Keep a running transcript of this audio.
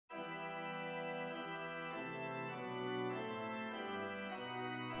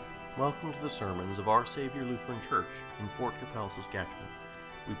Welcome to the sermons of Our Savior Lutheran Church in Fort Capel, Saskatchewan.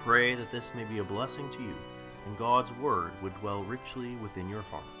 We pray that this may be a blessing to you, and God's Word would dwell richly within your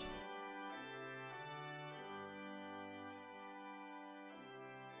heart.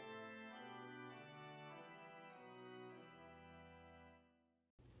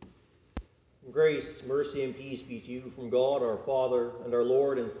 Grace, mercy, and peace be to you from God our Father and our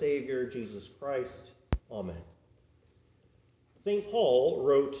Lord and Savior, Jesus Christ. Amen. St. Paul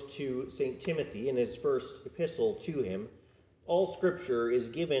wrote to St. Timothy in his first epistle to him, "All Scripture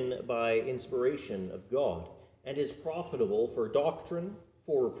is given by inspiration of God, and is profitable for doctrine,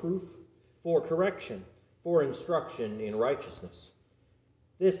 for reproof, for correction, for instruction in righteousness."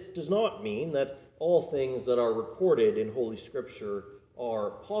 This does not mean that all things that are recorded in Holy Scripture are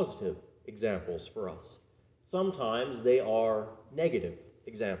positive examples for us. Sometimes they are negative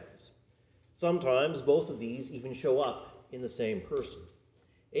examples. Sometimes both of these even show up in the same person.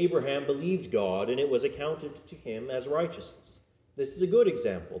 Abraham believed God, and it was accounted to him as righteousness. This is a good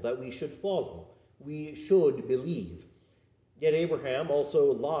example that we should follow. We should believe. Yet Abraham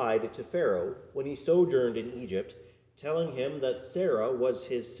also lied to Pharaoh when he sojourned in Egypt, telling him that Sarah was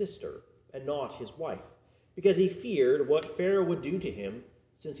his sister and not his wife, because he feared what Pharaoh would do to him,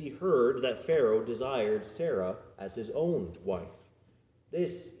 since he heard that Pharaoh desired Sarah as his own wife.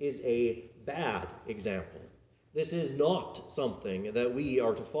 This is a bad example. This is not something that we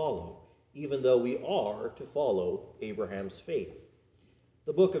are to follow, even though we are to follow Abraham's faith.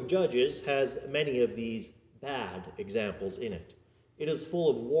 The book of Judges has many of these bad examples in it. It is full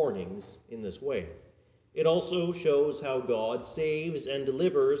of warnings in this way. It also shows how God saves and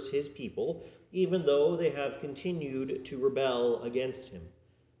delivers his people, even though they have continued to rebel against him.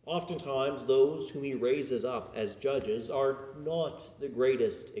 Oftentimes, those whom he raises up as judges are not the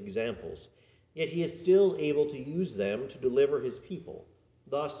greatest examples, yet he is still able to use them to deliver his people,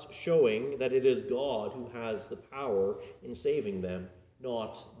 thus showing that it is God who has the power in saving them,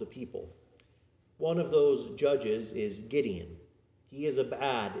 not the people. One of those judges is Gideon. He is a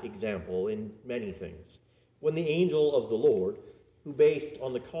bad example in many things. When the angel of the Lord, who based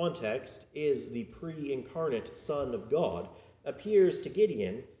on the context is the pre-incarnate Son of God, appears to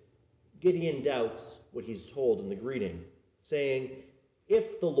Gideon, Gideon doubts what he's told in the greeting, saying,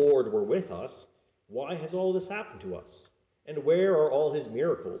 "If the Lord were with us, why has all this happened to us? And where are all his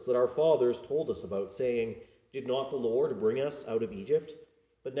miracles that our fathers told us about, saying, 'Did not the Lord bring us out of Egypt?'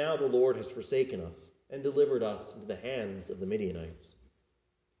 But now the Lord has forsaken us and delivered us into the hands of the Midianites."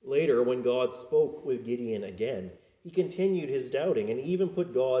 Later, when God spoke with Gideon again, he continued his doubting and even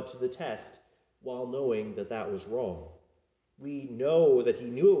put God to the test while knowing that that was wrong. We know that he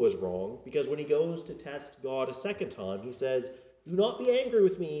knew it was wrong because when he goes to test God a second time, he says, "Do not be angry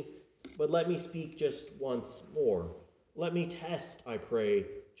with me, but let me speak just once more. Let me test, I pray,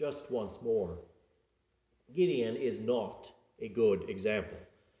 just once more." Gideon is not a good example.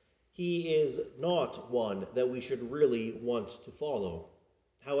 He is not one that we should really want to follow.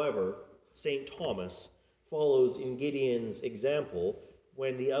 However, St. Thomas follows in Gideon's example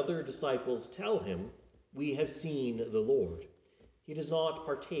when the other disciples tell him, "We have seen the Lord." He does not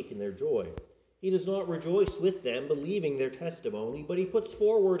partake in their joy. He does not rejoice with them, believing their testimony, but he puts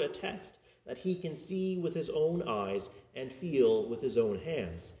forward a test that he can see with his own eyes and feel with his own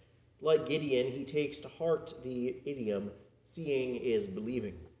hands. Like Gideon, he takes to heart the idiom, "Seeing is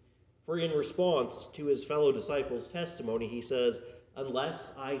believing." For in response to his fellow disciples' testimony, he says,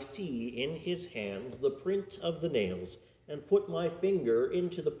 "Unless I see in his hands the print of the nails, and put my finger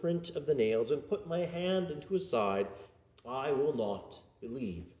into the print of the nails, and put my hand into his side, I will not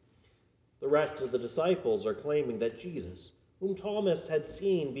believe." The rest of the disciples are claiming that Jesus, whom Thomas had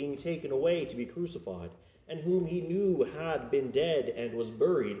seen being taken away to be crucified, and whom he knew had been dead and was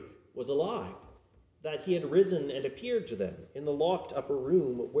buried, was alive, that he had risen and appeared to them in the locked upper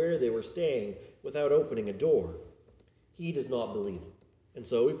room where they were staying without opening a door. He does not believe them, and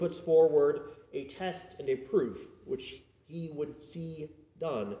so he puts forward a test and a proof which he would see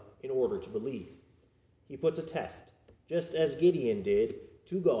done in order to believe. He puts a test, just as Gideon did,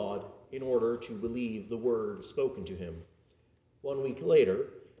 to God in order to believe the word spoken to him. 1 week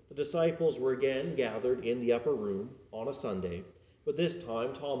later, the disciples were again gathered in the upper room on a Sunday, but this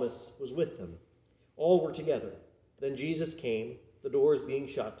time Thomas was with them. All were together. Then Jesus came, the doors being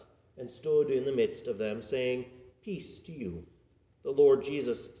shut, and stood in the midst of them, saying, "Peace to you." The Lord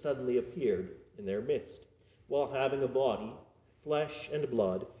Jesus suddenly appeared in their midst. While having a body, flesh and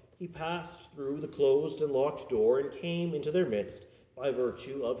blood, he passed through the closed and locked door and came into their midst by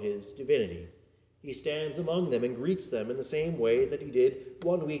virtue of his divinity. He stands among them and greets them in the same way that he did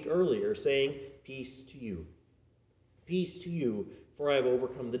 1 week earlier, saying, "Peace to you." Peace to you for I have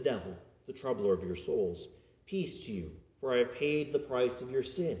overcome the devil, the troubler of your souls. Peace to you, for I have paid the price of your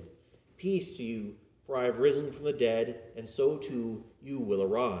sin. Peace to you, for I have risen from the dead, and so too you will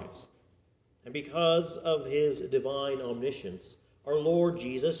arise. And because of his divine omniscience, our Lord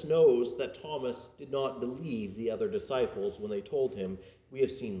Jesus knows that Thomas did not believe the other disciples when they told him, "We have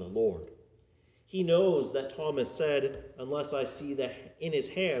seen the Lord." He knows that Thomas said, "Unless I see in his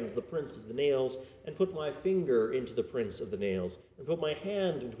hands the prints of the nails, and put my finger into the prints of the nails, and put my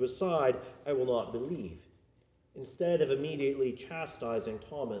hand into his side, I will not believe." Instead of immediately chastising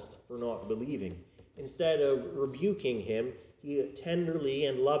Thomas for not believing, instead of rebuking him, he tenderly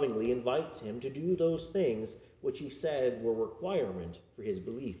and lovingly invites him to do those things which he said were requirement for his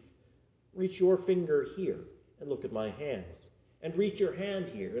belief. Reach your finger here and look at my hands, and reach your hand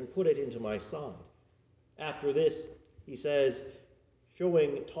here and put it into my side. After this, he says,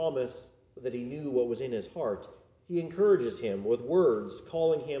 showing Thomas that he knew what was in his heart, he encourages him with words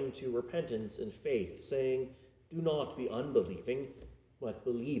calling him to repentance and faith, saying, "Do not be unbelieving, but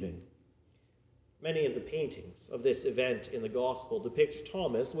believing." Many of the paintings of this event in the Gospel depict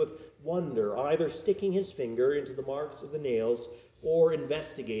Thomas with wonder, either sticking his finger into the marks of the nails or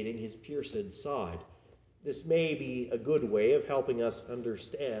investigating his pierced side. This may be a good way of helping us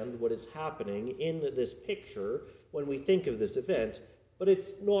understand what is happening in this picture when we think of this event, but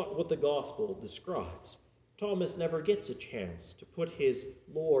it's not what the Gospel describes. Thomas never gets a chance to put his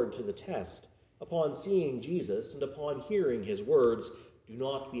Lord to the test. Upon seeing Jesus and upon hearing his words, "Do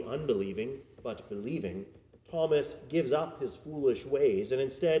not be unbelieving, but believing," Thomas gives up his foolish ways and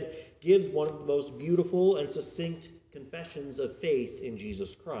instead gives one of the most beautiful and succinct confessions of faith in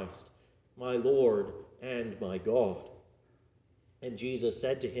Jesus Christ, "My Lord and my God." And Jesus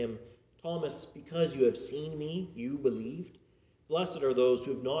said to him, "Thomas, because you have seen me, you believed? Blessed are those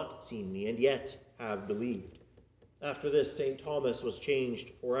who have not seen me and yet have believed." After this, St. Thomas was changed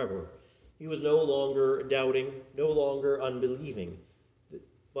forever. He was no longer doubting, no longer unbelieving,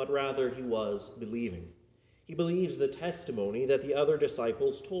 but rather he was believing. He believes the testimony that the other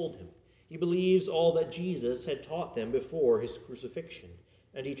disciples told him. He believes all that Jesus had taught them before his crucifixion,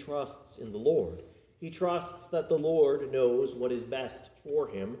 and he trusts in the Lord. He trusts that the Lord knows what is best for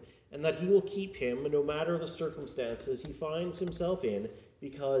him, and that he will keep him no matter the circumstances he finds himself in,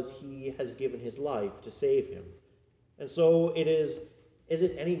 because he has given his life to save him. And so is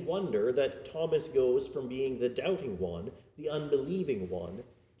it any wonder that Thomas goes from being the doubting one, the unbelieving one,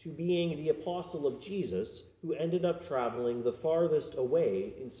 to being the apostle of Jesus, who ended up traveling the farthest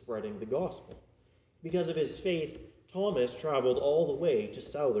away in spreading the gospel? Because of his faith, Thomas traveled all the way to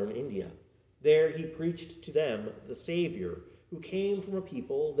southern India. There he preached to them the Savior, who came from a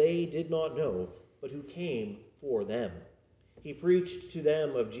people they did not know, but who came for them. He preached to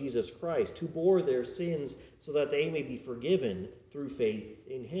them of Jesus Christ, who bore their sins so that they may be forgiven through faith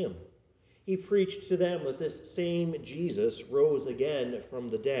in him. He preached to them that this same Jesus rose again from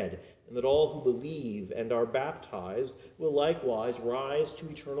the dead, and that all who believe and are baptized will likewise rise to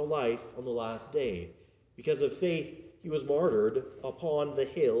eternal life on the last day. Because of faith, he was martyred upon the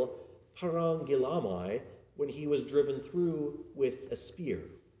hill Parangilamai when he was driven through with a spear.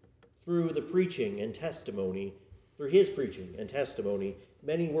 Through his preaching and testimony,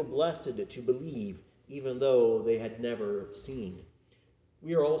 many were blessed to believe, even though they had never seen.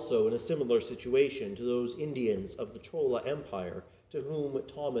 We are also in a similar situation to those Indians of the Chola Empire to whom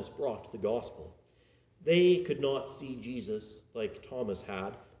Thomas brought the gospel. They could not see Jesus like Thomas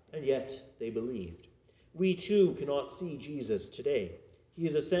had, and yet they believed. We too cannot see Jesus today. He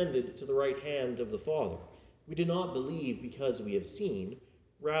is ascended to the right hand of the Father. We do not believe because we have seen.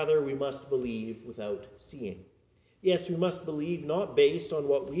 Rather, we must believe without seeing. Yes, we must believe not based on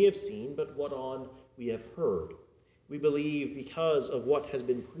what we have seen, but what on we have heard. We believe because of what has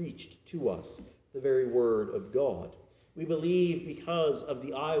been preached to us, the very word of God. We believe because of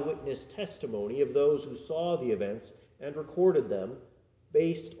the eyewitness testimony of those who saw the events and recorded them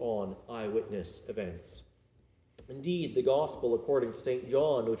based on eyewitness events. Indeed, the Gospel according to St.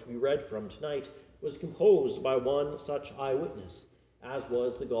 John, which we read from tonight, was composed by one such eyewitness, as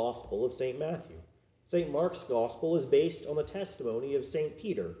was the Gospel of St. Matthew. St. Mark's Gospel is based on the testimony of St.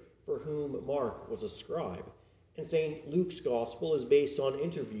 Peter, for whom Mark was a scribe. And St. Luke's Gospel is based on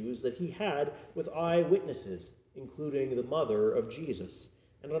interviews that he had with eyewitnesses, including the mother of Jesus,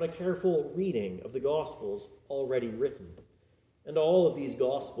 and on a careful reading of the Gospels already written. And all of these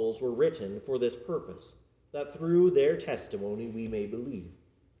Gospels were written for this purpose, that through their testimony we may believe.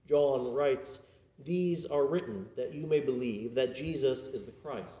 John writes, "These are written that you may believe that Jesus is the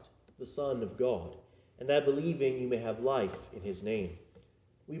Christ, the Son of God, and that believing you may have life in his name."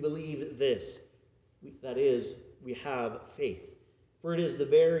 We believe this, that is, we have faith. for it is the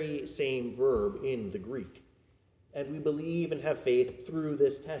very same verb in the Greek. And we believe and have faith through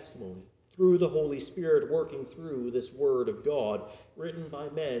this testimony, through the Holy Spirit working through this word of God, written by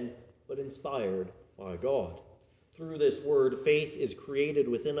men, but inspired by God. Through this word, faith is created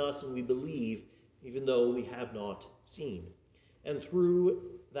within us, and we believe, even though we have not seen. And through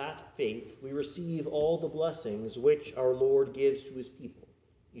that faith, we receive all the blessings which our Lord gives to his people: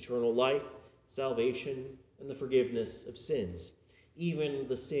 eternal life, salvation, and the forgiveness of sins, even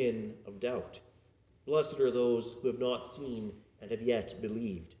the sin of doubt. Blessed are those who have not seen and have yet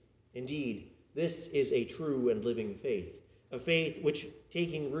believed. Indeed, this is a true and living faith, a faith which,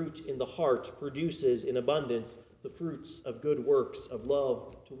 taking root in the heart, produces in abundance the fruits of good works of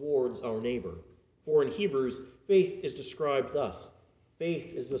love towards our neighbor. For in Hebrews, faith is described thus: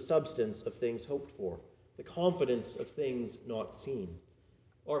 faith is the substance of things hoped for, the confidence of things not seen.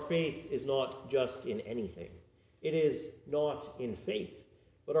 Our faith is not just in anything. It is not in faith,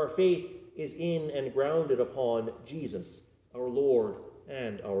 but our faith is in and grounded upon Jesus, our Lord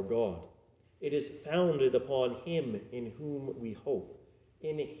and our God. It is founded upon him in whom we hope,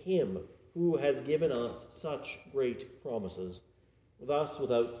 in him who has given us such great promises. Thus,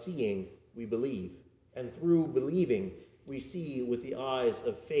 without seeing, we believe, and through believing, we see with the eyes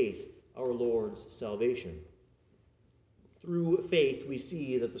of faith our Lord's salvation. Through faith, we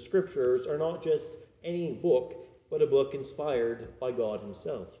see that the Scriptures are not just any book, but a book inspired by God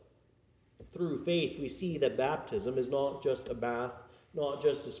himself. Through faith, we see that baptism is not just a bath, not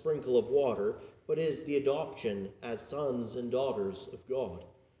just a sprinkle of water, but is the adoption as sons and daughters of God.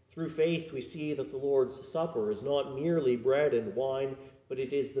 Through faith, we see that the Lord's Supper is not merely bread and wine, but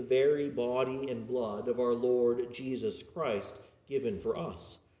it is the very body and blood of our Lord Jesus Christ given for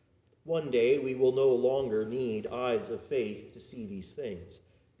us. One day, we will no longer need eyes of faith to see these things.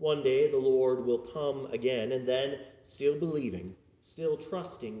 One day, the Lord will come again, and then, still believing, still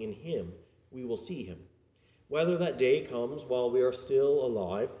trusting in him, we will see him. Whether that day comes while we are still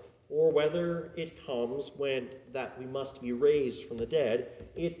alive, or whether it comes when that we must be raised from the dead,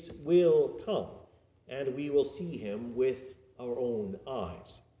 it will come, and we will see him with our own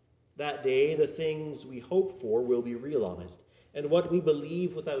eyes. That day, the things we hope for will be realized, and what we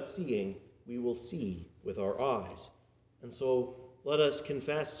believe without seeing, we will see with our eyes. And so, let us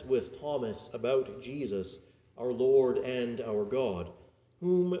confess with Thomas about Jesus, our Lord and our God,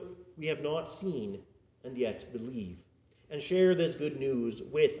 whom we have not seen and yet believe, and share this good news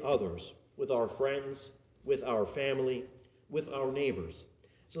with others, with our friends, with our family, with our neighbors,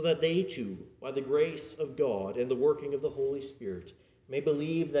 so that they too, by the grace of God and the working of the Holy Spirit, may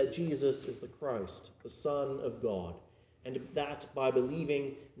believe that Jesus is the Christ, the Son of God, and that by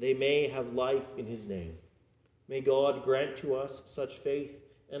believing they may have life in his name. May God grant to us such faith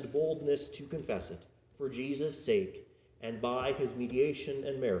and boldness to confess it, for Jesus' sake, and by his mediation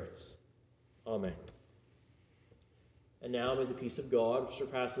and merits. Amen. And now may the peace of God, which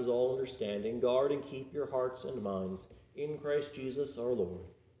surpasses all understanding, guard and keep your hearts and minds in Christ Jesus our Lord.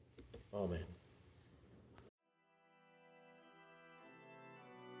 Amen.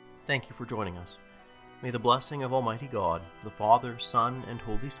 Thank you for joining us. May the blessing of Almighty God, the Father, Son, and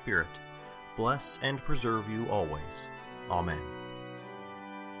Holy Spirit, bless and preserve you always. Amen.